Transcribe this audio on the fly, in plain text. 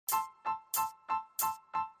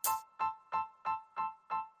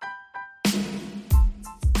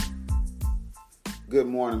Good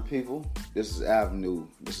morning, people. This is Avenue.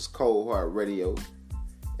 This is Cold Heart Radio.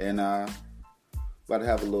 And about to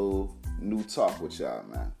have a little new talk with y'all,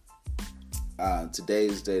 man.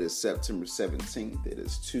 Today's date is September 17th. It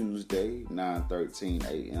is Tuesday, 9:13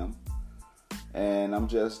 a.m. And I'm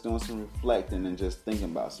just doing some reflecting and just thinking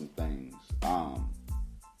about some things.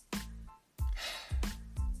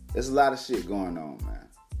 There's a lot of shit going on, man.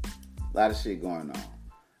 A lot of shit going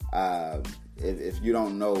on. If you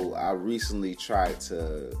don't know, I recently tried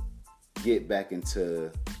to get back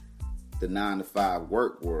into the 9-to-5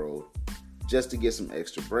 work world just to get some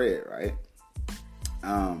extra bread, right?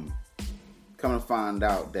 Come to find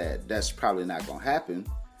out that that's probably not going to happen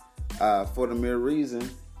for the mere reason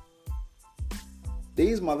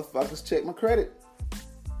these motherfuckers check my credit.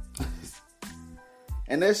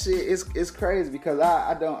 And that shit is crazy because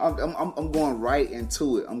I'm going right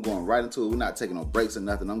into it. I'm going right into it. We're not taking no breaks or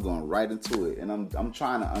nothing. I'm going right into it. And I'm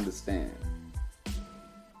trying to understand,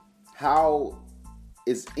 how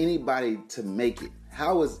is anybody to make it?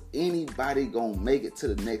 How is anybody gonna make it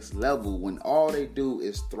to the next level when all they do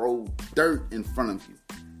is throw dirt in front of you?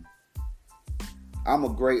 I'm a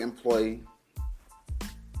great employee.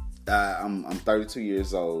 I'm 32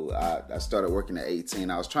 years old. I started working at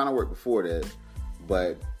 18. I was trying to work before that,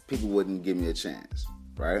 but people wouldn't give me a chance,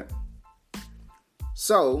 right?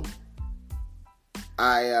 So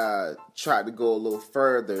I tried to go a little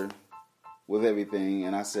further with everything,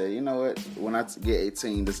 and I said, you know what? When I get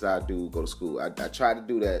 18, this is what I do, go to school. I tried to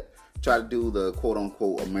do that, try to do the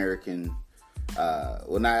quote-unquote American, I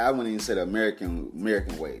wouldn't even say the American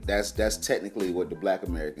way. That's technically what the Black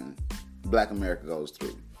America goes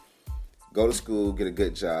through. Go to school, get a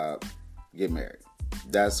good job, get married.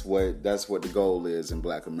 That's what the goal is in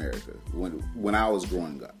Black America. When I was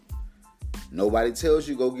growing up, nobody tells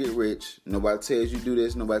you go get rich. Nobody tells you do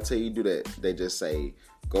this. Nobody tell you do that. They just say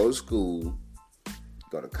go to school,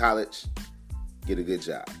 go to college, get a good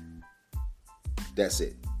job. That's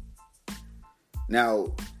it.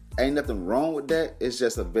 Now, ain't nothing wrong with that. It's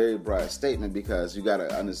just a very broad statement because you got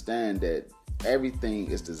to understand that everything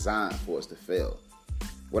is designed for us to fail.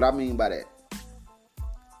 What I mean by that,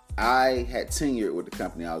 I had tenure with the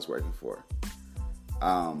company I was working for.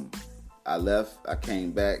 I left, I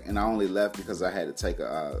came back, and I only left because I had to take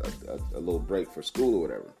a little break for school or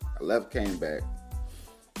whatever. I left, came back,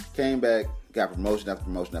 got promotion after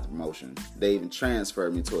promotion after promotion. They even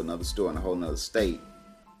transferred me to another store in a whole nother state.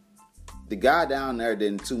 The guy down there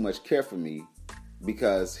didn't too much care for me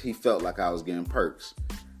because he felt like I was getting perks.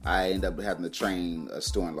 I ended up having to train a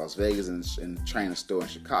store in Las Vegas and train a store in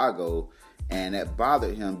Chicago. And that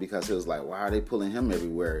bothered him because he was like, why are they pulling him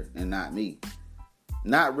everywhere and not me?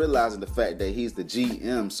 Not realizing the fact that he's the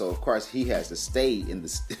GM, so of course he has to stay in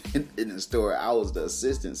the store. I was the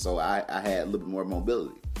assistant, so I had a little bit more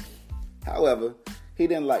mobility. However, he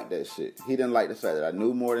didn't like that shit. He didn't like the fact that I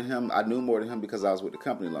knew more than him. I knew more than him because I was with the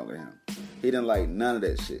company longer than him. He didn't like none of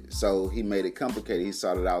that shit. So he made it complicated. He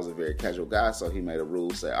saw that I was a very casual guy, so he made a rule,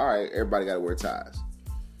 say, all right, everybody got to wear ties.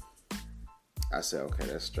 I said, okay,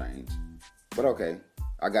 that's strange. But okay,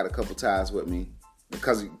 I got a couple ties with me.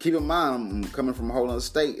 Because keep in mind, I'm coming from a whole other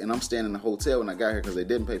state, and I'm staying in a hotel when I got here because they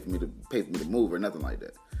didn't pay for me to move or nothing like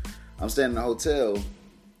that. I'm staying in a hotel,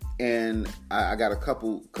 and I got a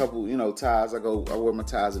couple ties. I wear my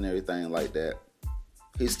ties and everything like that.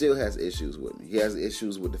 He still has issues with me. He has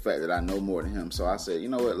issues with the fact that I know more than him. So I said, you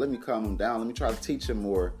know what? Let me calm him down. Let me try to teach him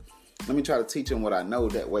more. Let me try to teach him what I know.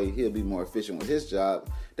 That way he'll be more efficient with his job.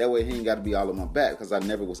 That way he ain't got to be all on my back because I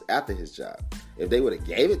never was after his job. If they would have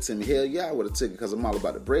gave it to me, hell yeah, I would have took it because I'm all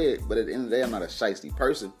about the bread. But at the end of the day, I'm not a shiesty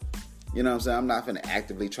person. You know what I'm saying? I'm not going to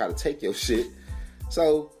actively try to take your shit.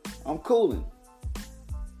 So I'm cooling.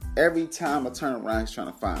 Every time I turn around, he's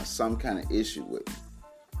trying to find some kind of issue with me.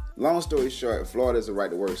 Long story short, Florida is a right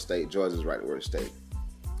to work state. Georgia is a right to work state.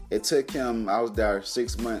 It took him, I was there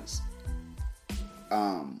 6 months.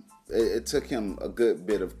 It took him a good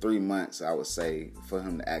bit of 3 months, I would say, for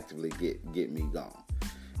him to actively get me gone.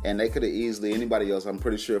 And they could have easily, anybody else, I'm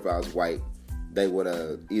pretty sure if I was white, they would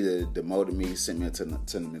have either demoted me, sent me to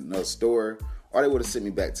another store, or they would have sent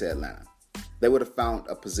me back to Atlanta. They would have found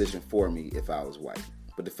a position for me if I was white.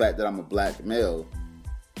 But the fact that I'm a black male,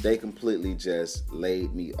 they completely just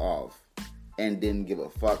laid me off and didn't give a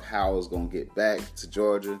fuck how I was going to get back to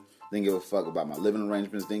Georgia. Didn't give a fuck about my living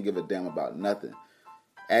arrangements. Didn't give a damn about nothing.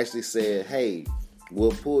 Actually said, hey,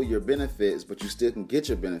 we'll pull your benefits, but you still can get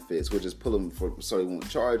your benefits. We'll just pull them so they won't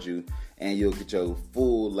charge you, and you'll get your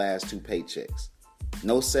full last 2 paychecks.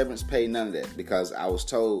 No severance pay, none of that, because I was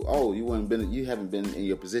told, oh, you haven't been in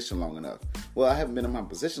your position long enough. Well, I haven't been in my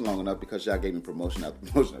position long enough because y'all gave me promotion after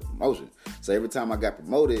promotion after promotion. So every time I got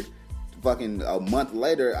promoted, fucking a month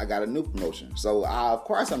later, I got a new promotion. So of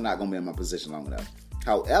course I'm not gonna be in my position long enough.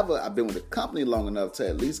 However, I've been with the company long enough to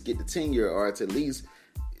at least get the tenure, or to at least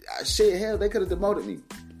shit. Hell, they could have demoted me.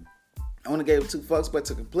 I wouldn't have gave 2 fucks, but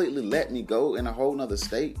to completely let me go in a whole nother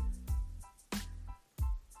state,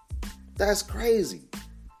 that's crazy.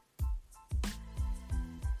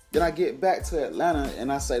 Then I get back to Atlanta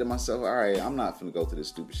and I say to myself, all right, I'm not finna go through this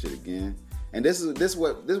stupid shit again. And this is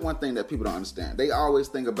one thing that people don't understand. They always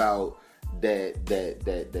think about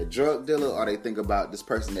that drug dealer, or they think about this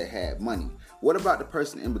person that had money. What about the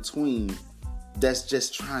person in between that's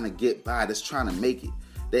just trying to get by, that's trying to make it?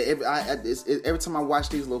 Every time I watch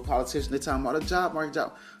these little politicians, they're talking about a job market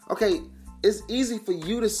job. Okay, it's easy for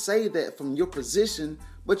you to say that from your position,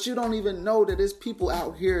 but you don't even know that there's people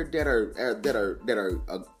out here that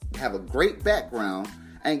have a great background,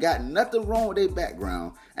 ain't got nothing wrong with their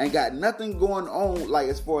background, ain't got nothing going on, like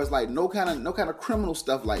as far as like no kind of criminal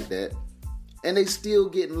stuff like that, and they still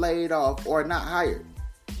getting laid off or not hired.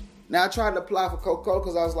 Now I tried to apply for Coca-Cola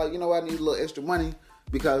because I was like, you know what, I need a little extra money.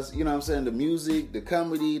 Because, you know what I'm saying, the music, the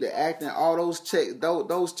comedy, the acting, all those checks,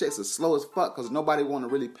 those checks are slow as fuck because nobody want to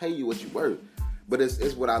really pay you what you worth. But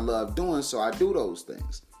it's what I love doing, so I do those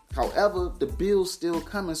things. However, the bill's still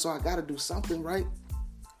coming, so I got to do something, right?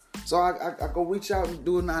 So I go reach out and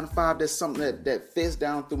do a 9 to 5. That's something that fits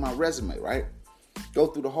down through my resume, right? Go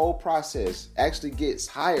through the whole process. Actually gets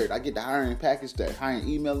hired. I get the hiring package, that hiring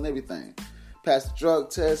email and everything. Pass the drug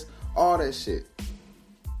test, all that shit.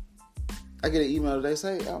 I get an email today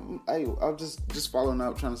say, hey, I'm just following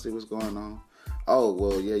up, trying to see what's going on. Oh,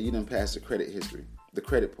 well, yeah, you didn't pass the credit history. The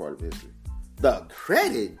credit part of history. The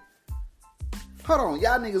credit? Hold on,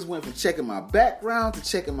 y'all niggas went from checking my background to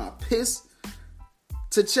checking my piss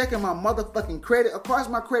to checking my motherfucking credit. Of course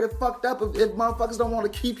my credit fucked up if motherfuckers don't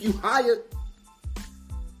want to keep you hired.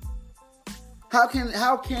 How can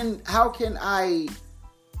I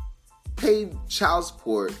pay child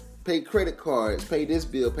support, pay credit cards, pay this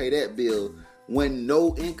bill, pay that bill, when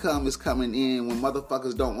no income is coming in, when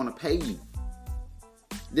motherfuckers don't want to pay you?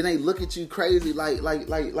 Then they look at you crazy like,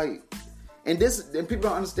 and people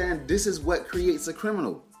don't understand, this is what creates a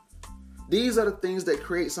criminal. These are the things that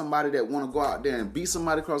create somebody that want to go out there and beat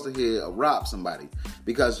somebody across the head or rob somebody,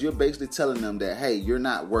 because you're basically telling them that, hey, you're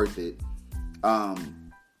not worth it,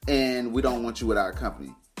 and we don't want you with our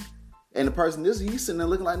company. And the person, he's sitting there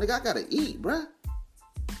looking like, nigga, I gotta eat, bruh.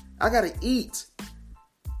 I gotta eat.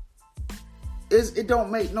 It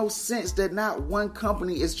don't make no sense that not one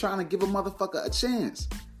company is trying to give a motherfucker a chance.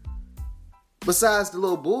 Besides the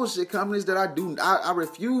little bullshit companies that I do, I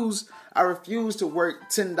refuse to work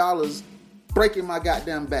 $10 breaking my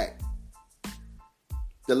goddamn back.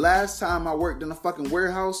 The last time I worked in a fucking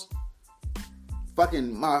warehouse,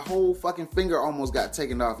 my whole fucking finger almost got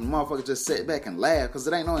taken off, and motherfuckers just sat back and laughed because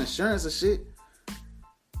it ain't no insurance or shit.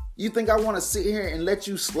 You think I want to sit here and let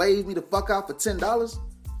you slave me the fuck out for $10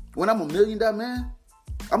 when I'm $1 million man?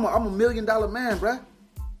 I'm a $1 million man, bruh.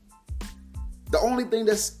 The only thing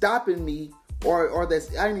that's stopping me, or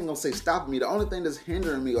that's, I ain't even gonna say stopping me, the only thing that's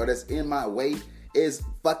hindering me or that's in my way is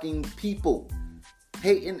fucking people.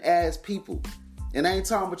 Hating ass people. And I ain't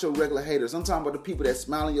talking about your regular haters. I'm talking about the people that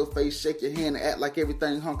smile in your face, shake your hand, and act like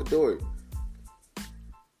everything hunky-dory.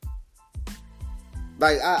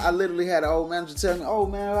 Like, I literally had an old manager tell me, oh,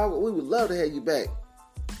 man, we would love to have you back.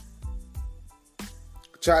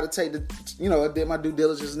 Try to take I did my due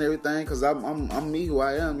diligence and everything, because I'm me who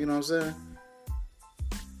I am, you know what I'm saying?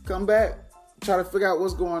 Come back, try to figure out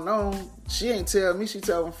what's going on. She ain't tell me, she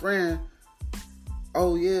told my friend,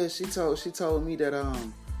 oh, yeah, she told me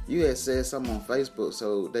that, you had said something on Facebook,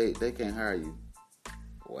 so they can't hire you.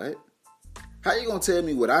 What? How you gonna tell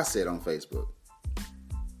me what I said on Facebook?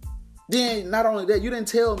 Then, not only that, you didn't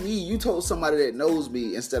tell me. You told somebody that knows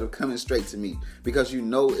me instead of coming straight to me, because you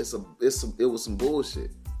know it was some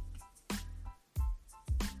bullshit.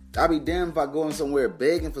 I be damned if I go in somewhere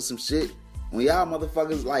begging for some shit when y'all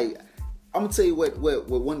motherfuckers, like, I'm gonna tell you what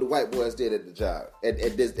one of the white boys did at the job, at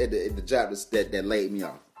the job that laid me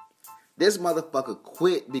off. This motherfucker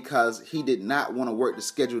quit because he did not want to work the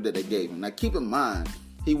schedule that they gave him. Now keep in mind,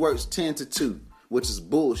 he works 10 to 2, which is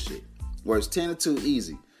bullshit. Works 10 to 2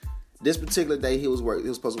 easy. This particular day he was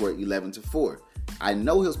supposed to work 11 to 4. I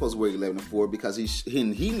know he was supposed to work 11 to 4 because he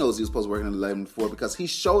knows he was supposed to work 11 to 4 because he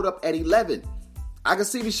showed up at 11. I can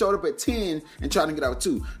see if he showed up at 10 and tried to get out at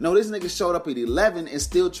 2. No, this nigga showed up at 11 and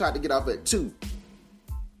still tried to get off at 2.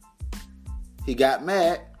 He got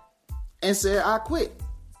mad and said, I quit.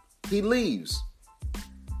 He leaves.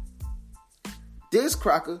 This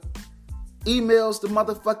cracker emails the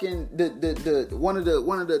motherfucking the one of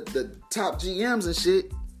the top GMs and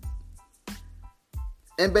shit,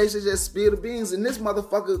 and basically just spill the beans. And this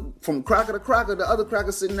motherfucker, from cracker to cracker, the other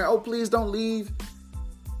cracker sitting there, oh, please don't leave.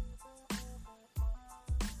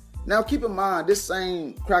 Now, keep in mind, this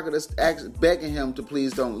same cracker that's begging him to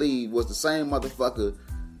please don't leave was the same motherfucker.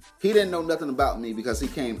 He didn't know nothing about me because he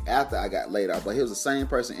came after I got laid off, but he was the same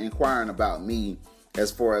person inquiring about me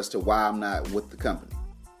as far as to why I'm not with the company.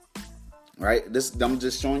 Right? I'm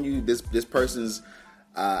just showing you this person's,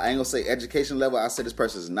 I ain't gonna say education level, I say this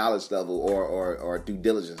person's knowledge level or due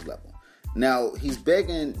diligence level. Now, he's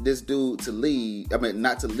begging this dude to leave. I mean,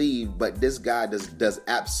 not to leave, but this guy does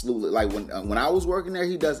absolutely, like when I was working there,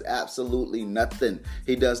 he does absolutely nothing.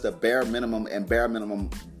 He does the bare minimum and bare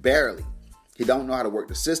minimum barely. He don't know how to work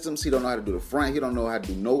the systems. He don't know how to do the front. He don't know how to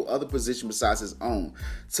do no other position besides his own.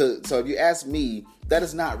 So if you ask me, that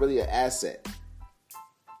is not really an asset.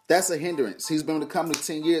 That's a hindrance. He's been with the company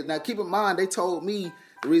 10 years. Now, keep in mind, they told me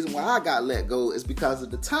the reason why I got let go is because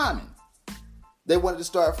of the timing. They wanted to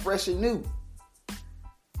start fresh and new.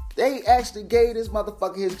 They actually gave this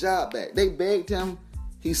motherfucker his job back. They begged him.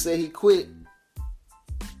 He said he quit.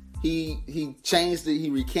 He changed it. He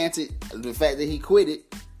recanted the fact that he quit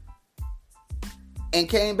it and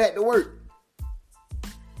came back to work.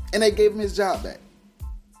 And they gave him his job back.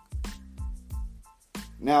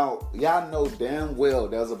 Now, y'all know damn well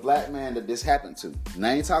there was a black man that this happened to. And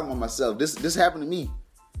I ain't talking about myself. This happened to me.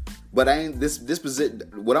 But I ain't this position.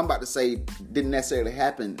 What I'm about to say didn't necessarily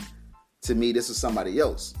happen to me. This was somebody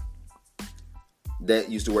else that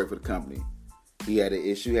used to work for the company. He had an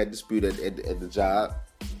issue, had a dispute at the job,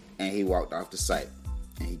 and he walked off the site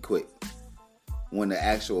and he quit. When the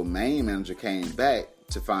actual main manager came back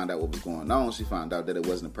to find out what was going on, she found out that it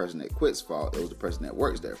wasn't the person that quit's fault. It was the person that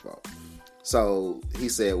works their fault. So he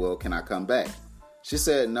said, well, can I come back? She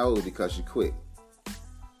said no because you quit.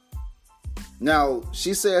 Now,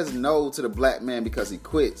 she says no to the black man because he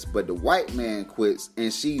quits, but the white man quits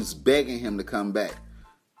and she's begging him to come back.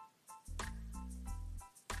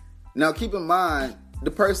 Now, keep in mind,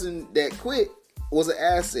 the person that quit was an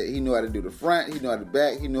asset. He knew how to do the front, he knew how to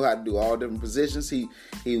back, he knew how to do all different positions. It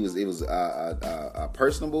was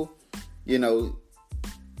personable. You know,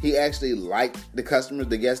 he actually liked the customers,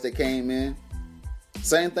 the guests that came in.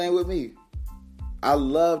 Same thing with me. I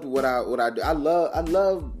loved what I do. I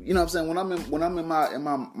love, you know what I'm saying? When I'm in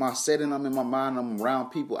my setting, I'm in my mind, I'm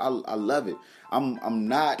around people, I love it. I'm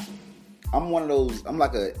one of those, I'm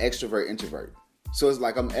like an extrovert introvert. So it's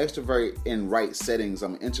like I'm extrovert in right settings,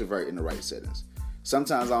 I'm an introvert in the right settings.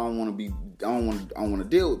 Sometimes I don't want to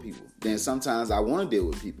deal with people. Then sometimes I want to deal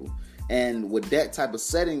with people. And with that type of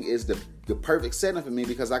setting is the perfect setting for me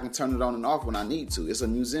because I can turn it on and off when I need to. It's a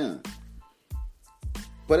museum.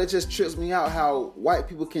 But it just trips me out how white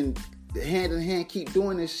people can hand in hand keep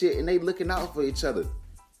doing this shit and they looking out for each other.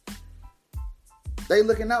 They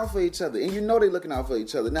looking out for each other. And you know they looking out for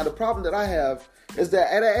each other. Now the problem that I have is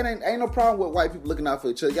that it ain't no problem with white people looking out for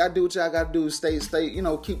each other. Y'all do what y'all gotta do. Stay, you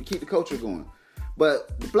know, keep the culture going.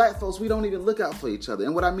 But the black folks, we don't even look out for each other.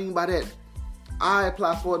 And what I mean by that, I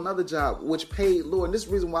applied for another job which paid lower. And this is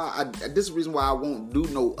the reason why I won't do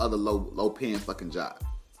no other low paying fucking job.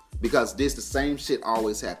 Because the same shit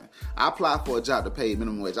always happen. I applied for a job to pay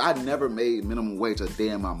minimum wage. I never made minimum wage a day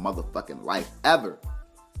in my motherfucking life ever.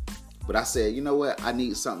 But I said, you know what? I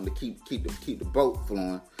need something to keep the boat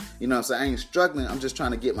flowing. You know what I'm saying? I ain't struggling. I'm just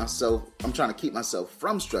trying to keep myself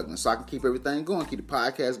from struggling so I can keep everything going, keep the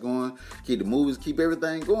podcast going, keep the movies, keep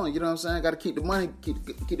everything going. You know what I'm saying? I got to keep the money, keep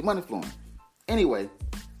the money flowing. Anyway,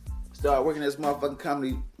 started working at this motherfucking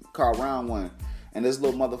company called Round One, and this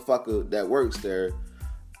little motherfucker that works there.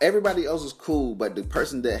 Everybody else was cool, but the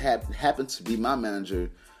person that happened to be my manager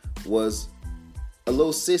was a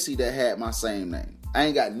little sissy that had my same name. I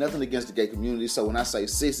ain't got nothing against the gay community, so when I say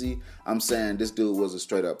sissy, I'm saying this dude was a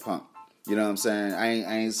straight up punk. You know what I'm saying?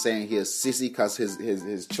 I ain't saying he a sissy because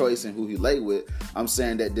his choice and who he lay with. I'm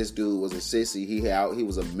saying that this dude was a sissy. He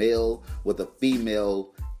was a male with a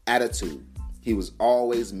female attitude. He was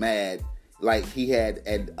always mad, like he had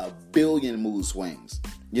a billion mood swings.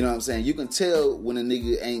 You know what I'm saying? You can tell when a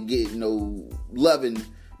nigga ain't getting no loving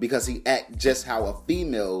because he act just how a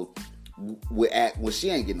female would act when she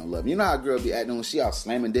ain't getting no love. You know how a girl be acting when she out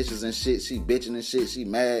slamming dishes and shit, she bitching and shit, she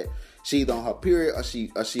mad, she either on her period or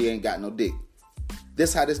she ain't got no dick.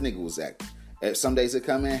 This how this nigga was acting. Some days he'd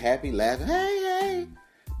come in happy, laughing, hey.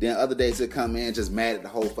 Then other days he'd come in just mad at the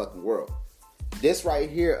whole fucking world. This right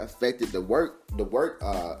here affected the work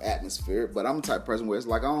atmosphere, but I'm the type of person where it's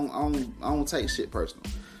like I don't take shit personal.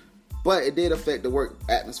 But it did affect the work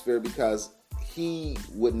atmosphere because he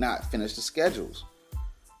would not finish the schedules.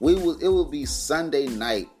 It would be Sunday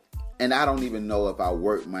night, and I don't even know if I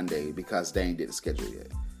worked Monday because they ain't did the schedule yet.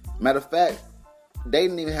 Matter of fact, they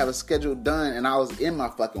didn't even have a schedule done, and I was in my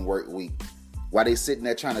fucking work week while they sitting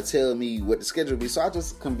there trying to tell me what the schedule be. So I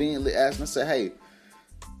just conveniently asked them and said, hey,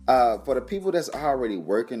 for the people that's already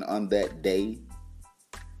working on that day,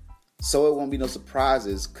 so it won't be no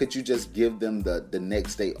surprises, could you just give them the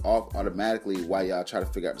next day off automatically while y'all try to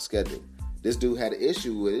figure out the schedule? This dude had an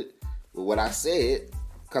issue with it, with what I said,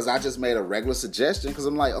 because I just made a regular suggestion, because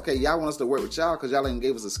I'm like, okay, y'all want us to work with y'all because y'all ain't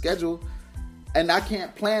gave us a schedule, and I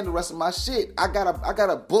can't plan the rest of my shit. I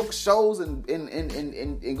gotta book shows and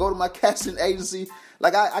go to my casting agency.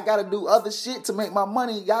 Like, I gotta do other shit to make my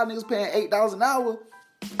money. Y'all niggas paying $8 an hour.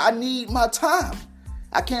 I need my time.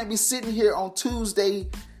 I can't be sitting here on Tuesday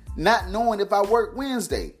not knowing if I work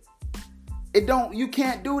Wednesday. You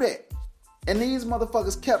can't do that. And these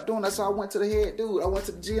motherfuckers kept doing that, so I went to the head dude. I went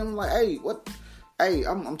to the gym. I'm like, hey, what? Hey,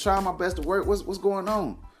 I'm trying my best to work. What's going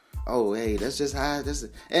on? Oh, hey, that's just how.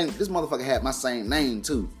 And this motherfucker had my same name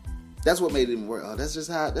too. That's what made it even work. Oh, this is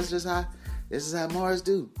how Mars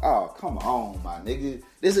do. Oh, come on, my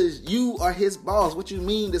nigga. You are his boss. What you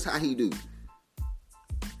mean this how he do?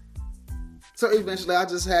 So eventually I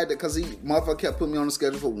just had to, because motherfucker kept putting me on the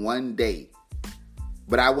schedule for one day.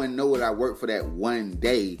 But I wouldn't know what I worked for that one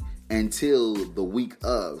day until the week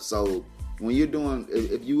of. So when you're doing,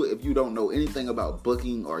 if you don't know anything about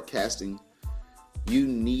booking or casting, you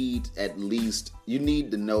need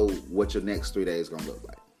to know what your next 3 days is going to look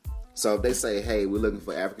like. So if they say, hey, we're looking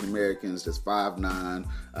for African Americans that's 5'9",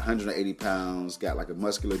 180 pounds, got like a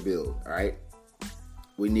muscular build, all right?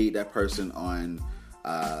 We need that person on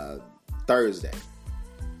Thursday,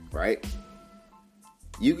 right?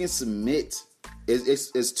 You can submit.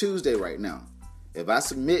 It's Tuesday right now. If I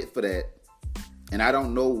submit for that and I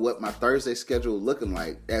don't know what my Thursday schedule looking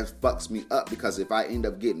like, that fucks me up, because if I end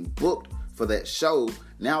up getting booked for that show,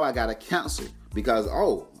 now I gotta cancel because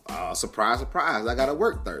surprise, surprise, I gotta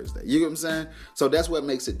work Thursday. You get what I'm saying? So that's what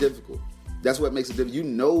makes it difficult. You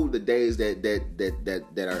know the days that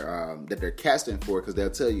they're casting for, because they'll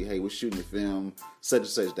tell you, hey, we're shooting the film such and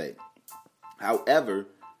such day. However,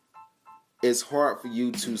 it's hard for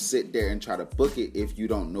you to sit there and try to book it if you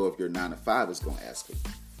don't know if your 9 to 5 is going to ask you.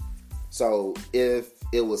 So if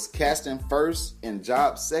it was casting first and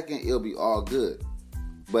job second, it'll be all good.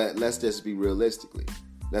 But let's just be realistic.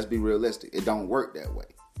 It don't work that way.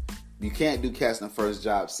 You can't do casting first,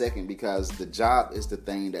 job second, because the job is the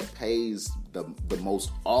thing that pays the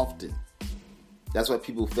most often. That's what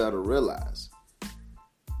people fail to realize.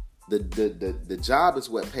 The job is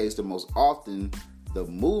what pays the most often. The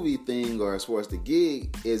movie thing, or as far as the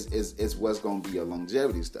gig, is what's going to be your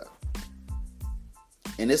longevity stuff.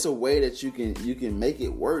 And it's a way that you can make it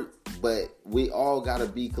work, but we all got to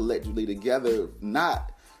be collectively together.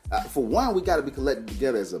 For one, we got to be collected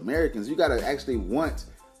together as Americans. You got to actually want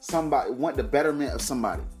the betterment of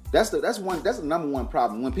somebody. That's the number one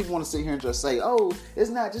problem. When people want to sit here and just say, oh, it's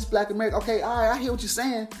not just Black America. Okay, all right, I hear what you're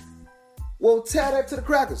saying. Well, tell that to the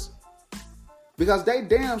crackers. Because they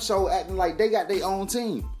damn sure acting like they got their own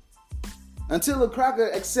team. Until the cracker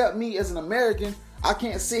accept me as an American, I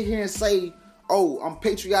can't sit here and say, oh, I'm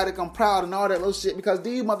patriotic, I'm proud, and all that little shit, because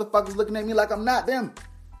these motherfuckers looking at me like I'm not them.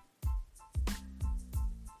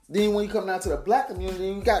 Then when you come down to the Black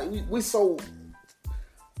community, we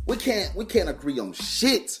can't agree on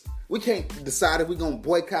shit. We can't decide if we're gonna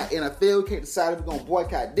boycott NFL. We can't decide if we're gonna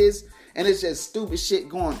boycott this. And it's just stupid shit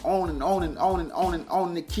going on and on and on and on and on,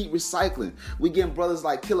 and they keep recycling. We getting brothers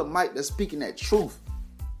like Killer Mike that's speaking that truth.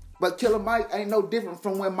 But Killer Mike ain't no different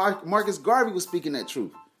from when Marcus Garvey was speaking that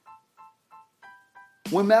truth.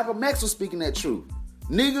 When Malcolm X was speaking that truth.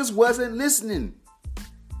 Niggas wasn't listening.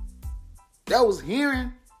 That was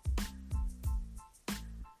hearing.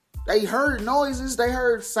 They heard noises, they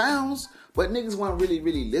heard sounds, but niggas weren't really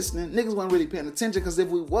listening. Niggas weren't really paying attention, because if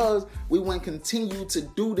we was, we wouldn't continue to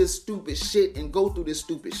do this stupid shit and go through this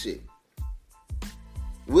stupid shit.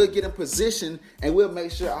 We'll get in position and we'll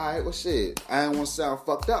make sure, all right, well shit, I don't want to sound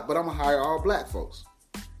fucked up, but I'm going to hire all black folks.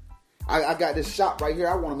 I got this shop right here.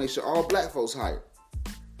 I want to make sure all black folks hired.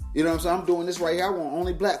 You know what I'm saying? I'm doing this right here. I want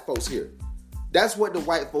only black folks here. That's what the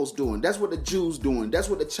white folks doing. That's what the Jews doing. That's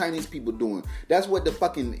what the Chinese people doing. That's what the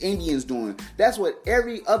fucking Indians doing. That's what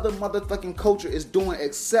every other motherfucking culture is doing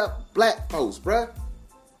except black folks, bruh.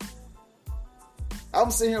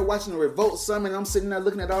 I'm sitting here watching the Revolt Summit, and I'm sitting there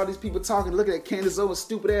looking at all these people talking, looking at Candace Owens'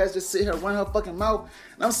 stupid ass just sit here running her fucking mouth.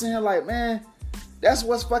 And I'm sitting here like, man, that's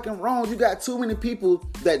what's fucking wrong. You got too many people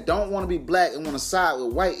that don't want to be black and want to side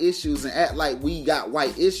with white issues and act like we got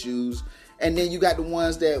white issues. And then you got the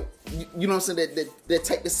ones that, you know what I'm saying, that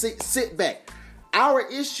take the sit back. Our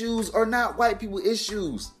issues are not white people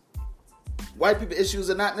issues. White people issues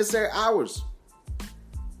are not necessarily ours.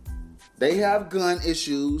 They have gun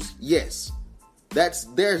issues. Yes. That's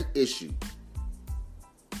their issue.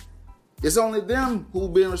 It's only them who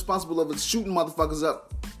being responsible of shooting motherfuckers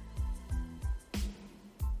up.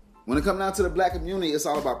 When it comes down to the black community, it's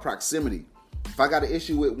all about proximity. If I got an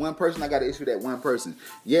issue with one person, I got an issue with that one person.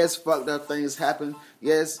 Yes, fucked up things happen.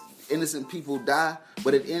 Yes, innocent people die.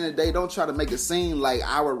 But at the end of the day, don't try to make it seem like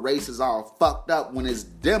our race is all fucked up when it's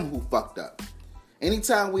them who fucked up.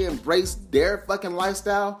 Anytime we embrace their fucking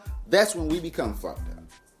lifestyle, that's when we become fucked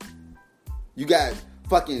up. You got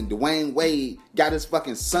fucking Dwayne Wade, got his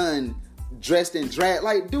fucking son dressed in drag.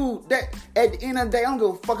 Like, dude, that at the end of the day, I don't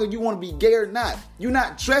give a fuck if you want to be gay or not. You're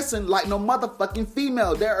not dressing like no motherfucking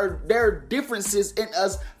female. There are differences in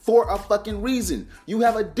us for a fucking reason. You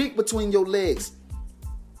have a dick between your legs.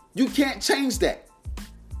 You can't change that.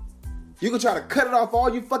 You can try to cut it off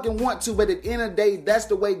all you fucking want to, but at the end of the day, that's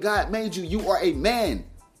the way God made you. You are a man.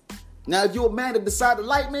 Now, if you're a man that decide to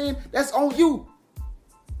like man, that's on you.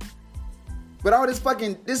 But all this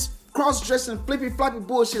cross-dressing, flippy-floppy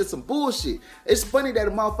bullshit is some bullshit. It's funny that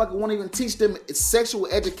a motherfucker won't even teach them sexual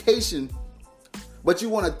education, but you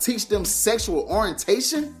want to teach them sexual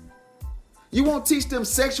orientation? You won't teach them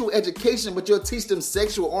sexual education, but you'll teach them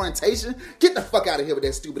sexual orientation? Get the fuck out of here with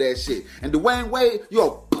that stupid ass shit. And Dwayne Wade, you're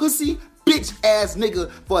a pussy, bitch-ass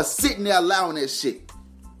nigga for sitting there allowing that shit.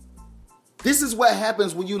 This is what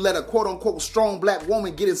happens when you let a quote-unquote strong black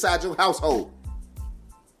woman get inside your household.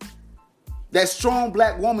 That strong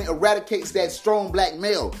black woman eradicates that strong black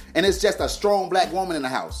male. And it's just a strong black woman in the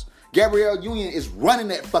house. Gabrielle Union is running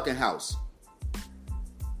that fucking house.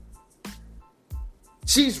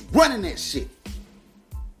 She's running that shit.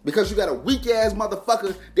 Because you got a weak ass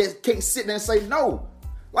motherfucker that can't sit there and say no.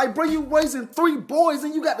 Like, bro, you raising 3 boys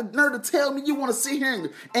and you got the nerve to tell me you want to sit here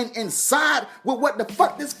and side with what the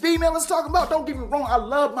fuck this female is talking about. Don't get me wrong, I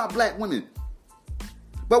love my black women.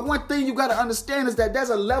 But one thing you got to understand is that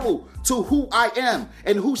there's a level to who I am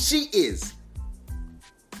and who she is.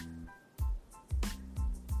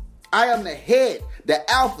 I am the head, the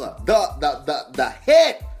alpha, the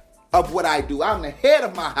head of what I do. I'm the head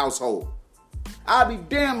of my household. I'll be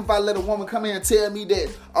damned if I let a woman come in and tell me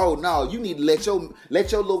that, oh no, you need to let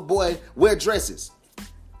your little boy wear dresses.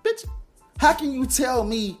 Bitch, how can you tell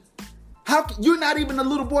me? You're not even a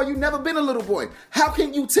little boy. You've never been a little boy. How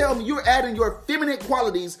can you tell me you're adding your feminine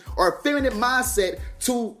qualities or a feminine mindset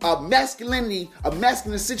to a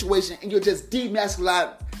masculine situation and you're just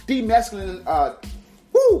demasculine,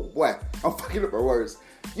 boy, I'm fucking up my words.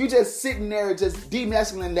 You just sitting there just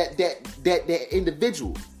demasculine that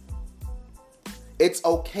individual. It's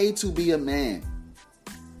okay to be a man.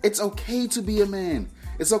 It's okay to be a man.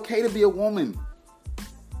 It's okay to be a woman.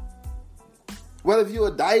 Whether if you're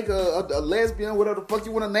a dyke, a lesbian, whatever the fuck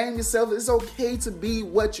you want to name yourself, it's okay to be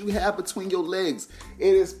what you have between your legs.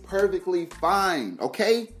 It is perfectly fine,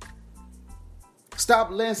 okay?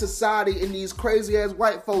 Stop letting society and these crazy ass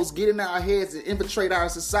white folks get in our heads and infiltrate our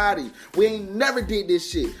society. We ain't never did this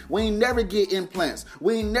shit. We ain't never get implants.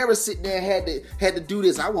 We ain't never sit there and had to do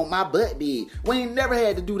this. I want my butt big. We ain't never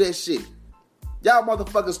had to do that shit. Y'all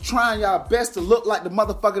motherfuckers trying y'all best to look like the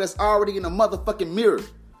motherfucker that's already in the motherfucking mirror.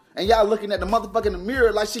 And y'all looking at the motherfucker in the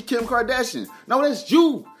mirror like she Kim Kardashian. No, that's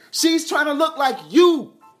you. She's trying to look like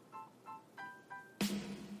you.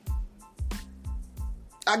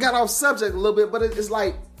 I got off subject a little bit, but it's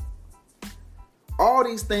like all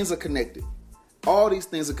these things are connected. All these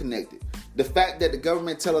things are connected. The fact that the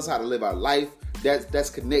government tell us how to live our life, that's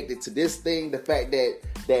connected to this thing. The fact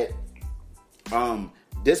that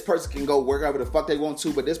this person can go work however the fuck they want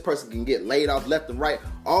to, but this person can get laid off left and right.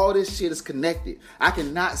 All this shit is connected. I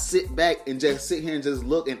cannot sit back and just sit here and just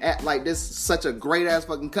look and act like this is such a great ass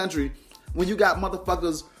fucking country when you got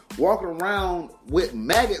motherfuckers walking around with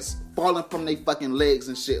maggots falling from their fucking legs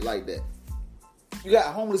and shit like that. You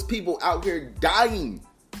got homeless people out here dying.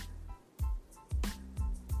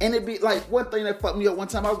 And it be like one thing that fucked me up one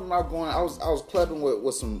time. I was clubbing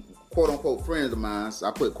with some quote unquote friends of mine. So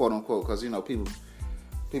I put quote unquote because you know people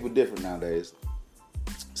different nowadays.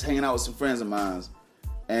 Just hanging out with some friends of mine,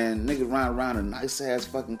 and niggas riding around a nice ass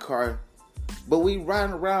fucking car, but we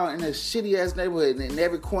riding around in a shitty ass neighborhood, and in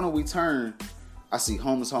every corner we turn, I see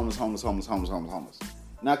homeless. Now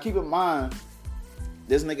keep in mind,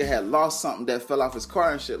 this nigga had lost something that fell off his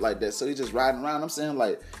car and shit like that, so he just riding around. I'm saying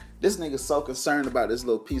like, this nigga's so concerned about this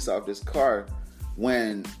little piece off this car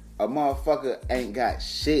when a motherfucker ain't got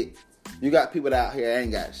shit. You got people out here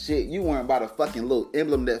ain't got shit. You worrying about a fucking little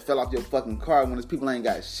emblem that fell off your fucking car when these people ain't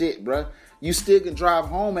got shit, bruh. You still can drive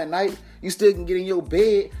home at night. You still can get in your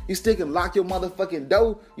bed. You still can lock your motherfucking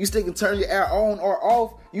door. You still can turn your air on or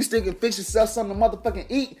off. You still can fix yourself something to motherfucking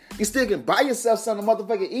eat. You still can buy yourself something to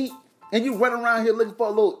motherfucking eat. And you run around here looking for a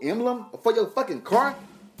little emblem for your fucking car?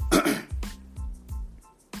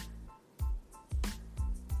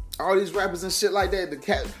 All these rappers and shit like that. The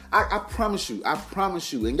cat, I promise you,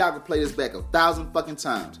 and y'all can play this back 1,000 fucking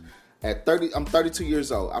times. At 30, I'm 32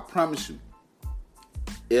 years old. I promise you,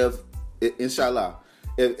 inshallah,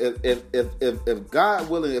 if God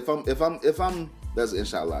willing, if I'm, that's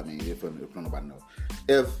inshallah. I mean, if nobody know,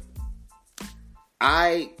 if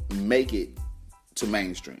I make it to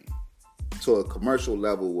mainstream, to a commercial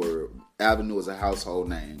level where Avenue is a household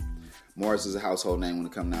name, Morris is a household name when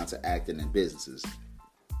it comes down to acting and businesses.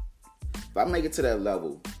 If I make it to that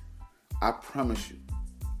level, I promise you,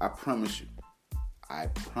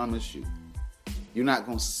 you're not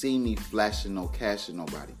going to see me flashing no cash at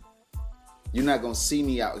nobody. You're not going to see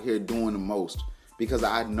me out here doing the most because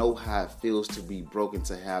I know how it feels to be broken,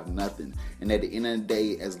 to have nothing. And at the end of the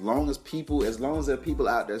day, as long as there are people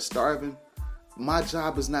out there starving, my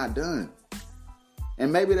job is not done.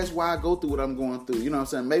 And maybe that's why I go through what I'm going through. You know what I'm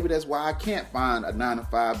saying? Maybe that's why I can't find a 9 to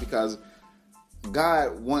 5 because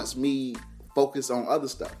God wants me focused on other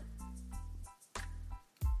stuff.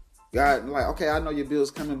 God, like, okay, I know your bill's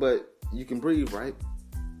coming, but you can breathe, right?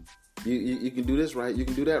 You can do this right. You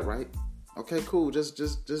can do that right. Okay, cool. Just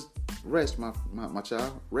rest, my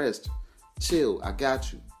child. Rest. Chill. I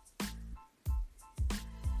got you.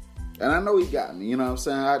 And I know he got me. You know what I'm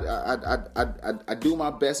saying? I do my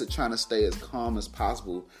best at trying to stay as calm as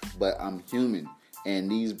possible, but I'm human. And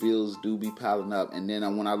these bills do be piling up. And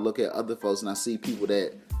then when I look at other folks and I see people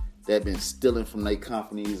that been stealing from their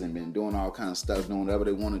companies and been doing all kinds of stuff, doing whatever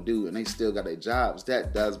they want to do, and they still got their jobs,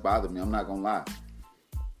 that does bother me. I'm not going to lie.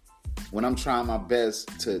 When I'm trying my best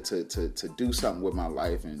to do something with my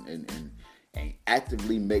life and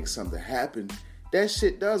actively make something happen, that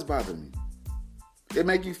shit does bother me. It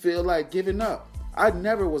make you feel like giving up. I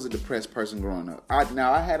never was a depressed person growing up. I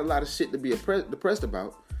had a lot of shit to be depressed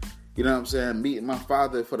about. You know what I'm saying? Meeting my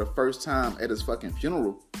father for the first time at his fucking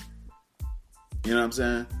funeral. You know what I'm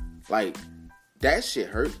saying? Like, that shit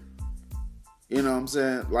hurt. You know what I'm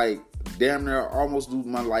saying? Like, damn near almost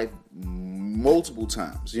losing my life multiple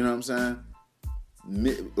times. You know what I'm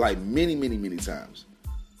saying? Like, many, many, many times.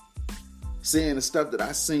 Seeing the stuff that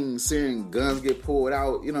I seen, seeing guns get pulled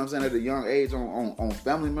out, you know what I'm saying, at a young age on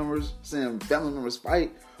family members, seeing family members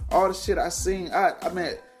fight, all the shit I seen, I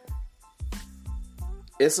mean,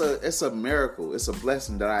 it's a miracle. It's a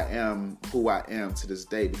blessing that I am who I am to this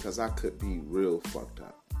day because I could be real fucked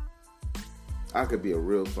up. I could be a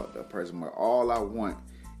real fucked up person, but all I want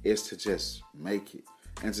is to just make it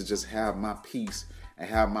and to just have my peace and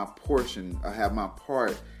have my portion or have my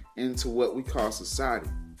part into what we call society.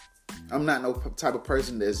 I'm not no type of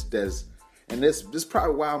person that's and this is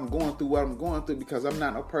probably why I'm going through what I'm going through, because I'm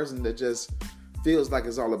not no person that just feels like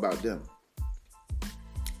it's all about them.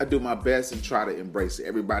 I do my best and try to embrace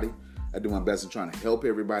everybody. I do my best in trying to help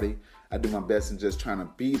everybody. I do my best in just trying to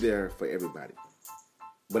be there for everybody.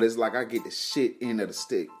 But it's like I get the shit end of the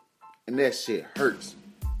stick. And that shit hurts.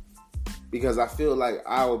 Because I feel like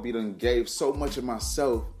I will be done gave so much of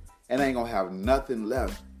myself and I ain't gonna have nothing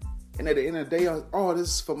left. And at the end of the day, this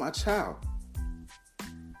is for my child.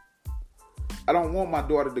 I don't want my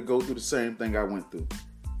daughter to go through the same thing I went through.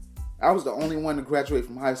 I was the only one to graduate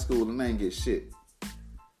from high school and they didn't get shit.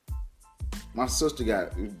 My sister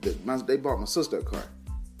they bought my sister a car.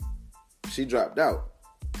 She dropped out.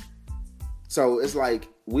 So it's like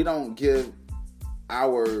we don't give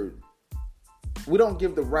the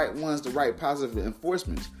right ones the right positive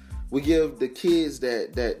enforcements. We give the kids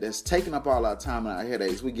that's taking up all our time and our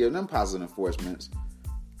headaches, we give them positive enforcements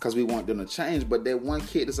because we want them to change. But that one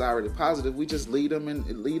kid that's already positive, we just lead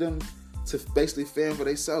them to basically fend for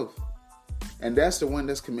themselves. And that's the one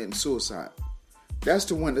that's committing suicide. That's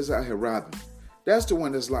the one that's out here robbing. That's the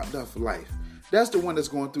one that's locked up for life. That's the one that's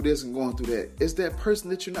going through this and going through that. It's that person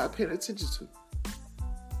that you're not paying attention to.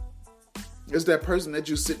 It's that person that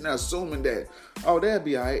you're sitting there assuming that, they'll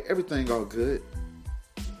be all right, everything all good.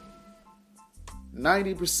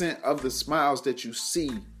 90% of the smiles that you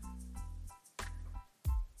see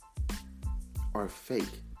are fake.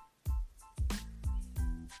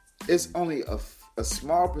 It's only a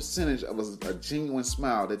small percentage of a genuine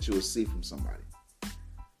smile that you will see from somebody.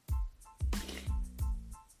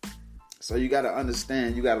 So you got to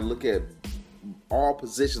understand, you got to look at all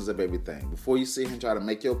positions of everything. Before you see him try to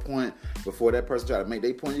make your point, before that person try to make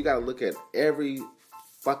their point, you got to look at every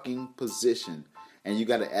fucking position. And you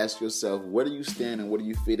got to ask yourself, where do you stand and where do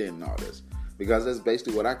you fit in all this? Because that's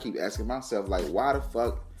basically what I keep asking myself. Like, why the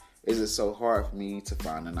fuck is it so hard for me to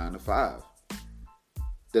find a 9 to 5?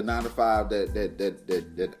 The 9 to 5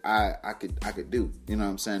 that I could do. You know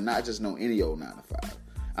what I'm saying? Not just no any old 9 to 5.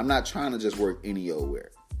 I'm not trying to just work any old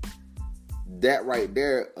where. That right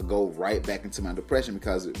there go right back into my depression,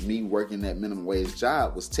 because me working that minimum wage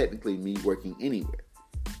job was technically me working anywhere.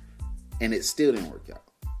 And it still didn't work out.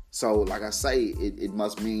 So like I say, it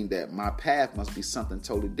must mean that my path must be something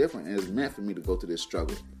totally different. And it's meant for me to go through this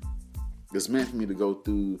struggle. It's meant for me to go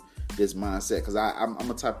through this mindset. Because I'm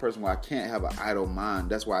a type of person where I can't have an idle mind.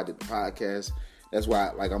 That's why I did the podcast. That's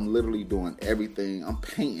why I'm literally doing everything. I'm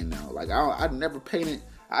painting now. I never painted.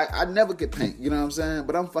 I never could paint. You know what I'm saying?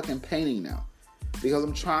 But I'm fucking painting now. Because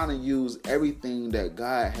I'm trying to use everything that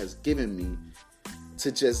God has given me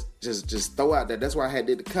to just throw out there. That's why I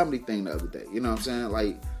did the comedy thing the other day. You know what I'm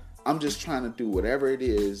saying? I'm just trying to do whatever it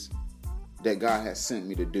is that God has sent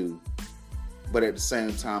me to do. But at the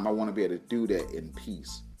same time, I want to be able to do that in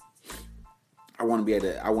peace. I want to be able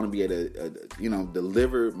to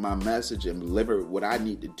deliver my message and deliver what I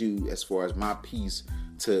need to do as far as my piece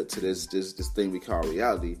to this thing we call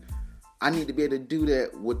reality. I need to be able to do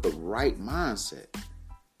that with the right mindset.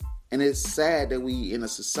 And it's sad that we in a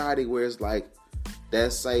society where it's like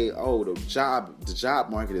that say, oh, the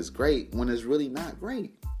job market is great, when it's really not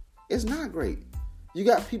great. It's not great. You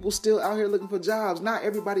got people still out here looking for jobs. Not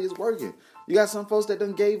everybody is working. You got some folks that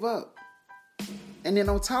done gave up. And then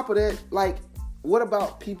on top of that, what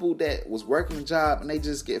about people that was working a job and they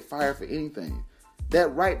just get fired for anything?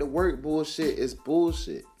 That right to work bullshit is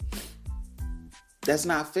bullshit. That's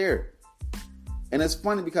not fair. And it's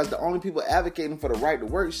funny because the only people advocating for the right to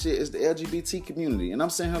work shit is the LGBT community. And I'm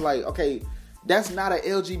saying here okay, that's not an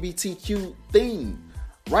LGBTQ thing.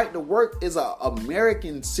 Right to work is a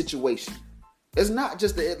American situation. It's not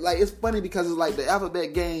just it's funny because it's like the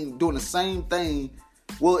Alphabet Gang doing the same thing.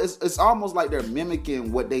 Well, it's almost like they're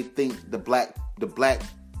mimicking what they think the black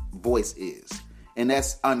voice is. And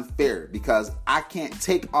that's unfair because I can't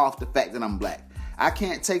take off the fact that I'm black. I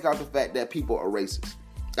can't take off the fact that people are racist.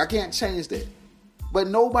 I can't change that. But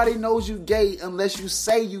nobody knows you gay unless you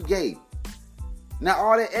say you gay. Now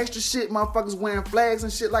all that extra shit, motherfuckers wearing flags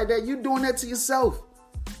and shit like that, you're doing that to yourself.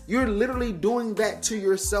 You're literally doing that to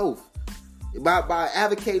yourself. By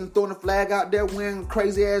advocating, throwing a flag out there, wearing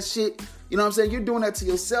crazy ass shit. You know what I'm saying? You're doing that to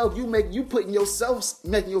yourself. You making yourself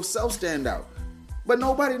stand out. But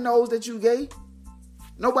nobody knows that you gay.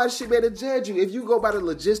 Nobody should be able to judge you. If you go by the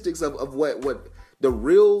logistics of what the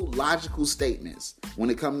real logical statements, when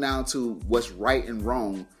it comes down to what's right and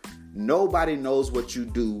wrong, nobody knows what you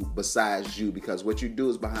do besides you, because what you do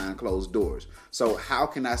is behind closed doors. So how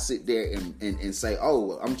can I sit there and say,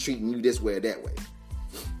 oh, I'm treating you this way or that way?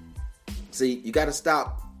 See, you got to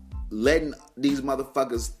stop letting these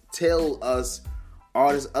motherfuckers tell us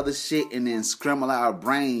all this other shit and then scramble our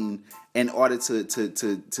brain in order to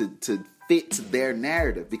fit their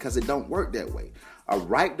narrative, because it don't work that way. A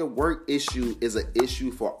right to work issue is an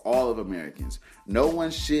issue for all of Americans. No one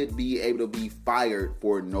should be able to be fired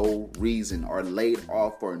for no reason or laid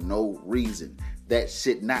off for no reason. That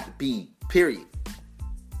should not be, period.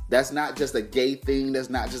 That's not just a gay thing. That's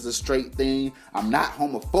not just a straight thing. I'm not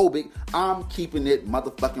homophobic. I'm keeping it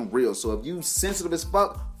motherfucking real. So if you sensitive as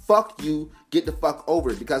fuck you, get the fuck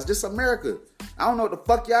over it, because this America. I don't know what the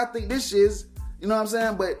fuck y'all think this is. You know what I'm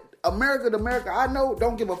saying? But America, the America I know,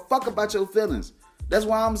 don't give a fuck about your feelings. That's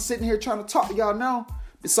why I'm sitting here trying to talk to y'all now,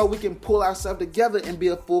 so we can pull ourselves together and be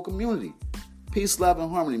a full community. Peace, love,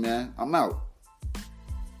 and harmony, man. I'm out.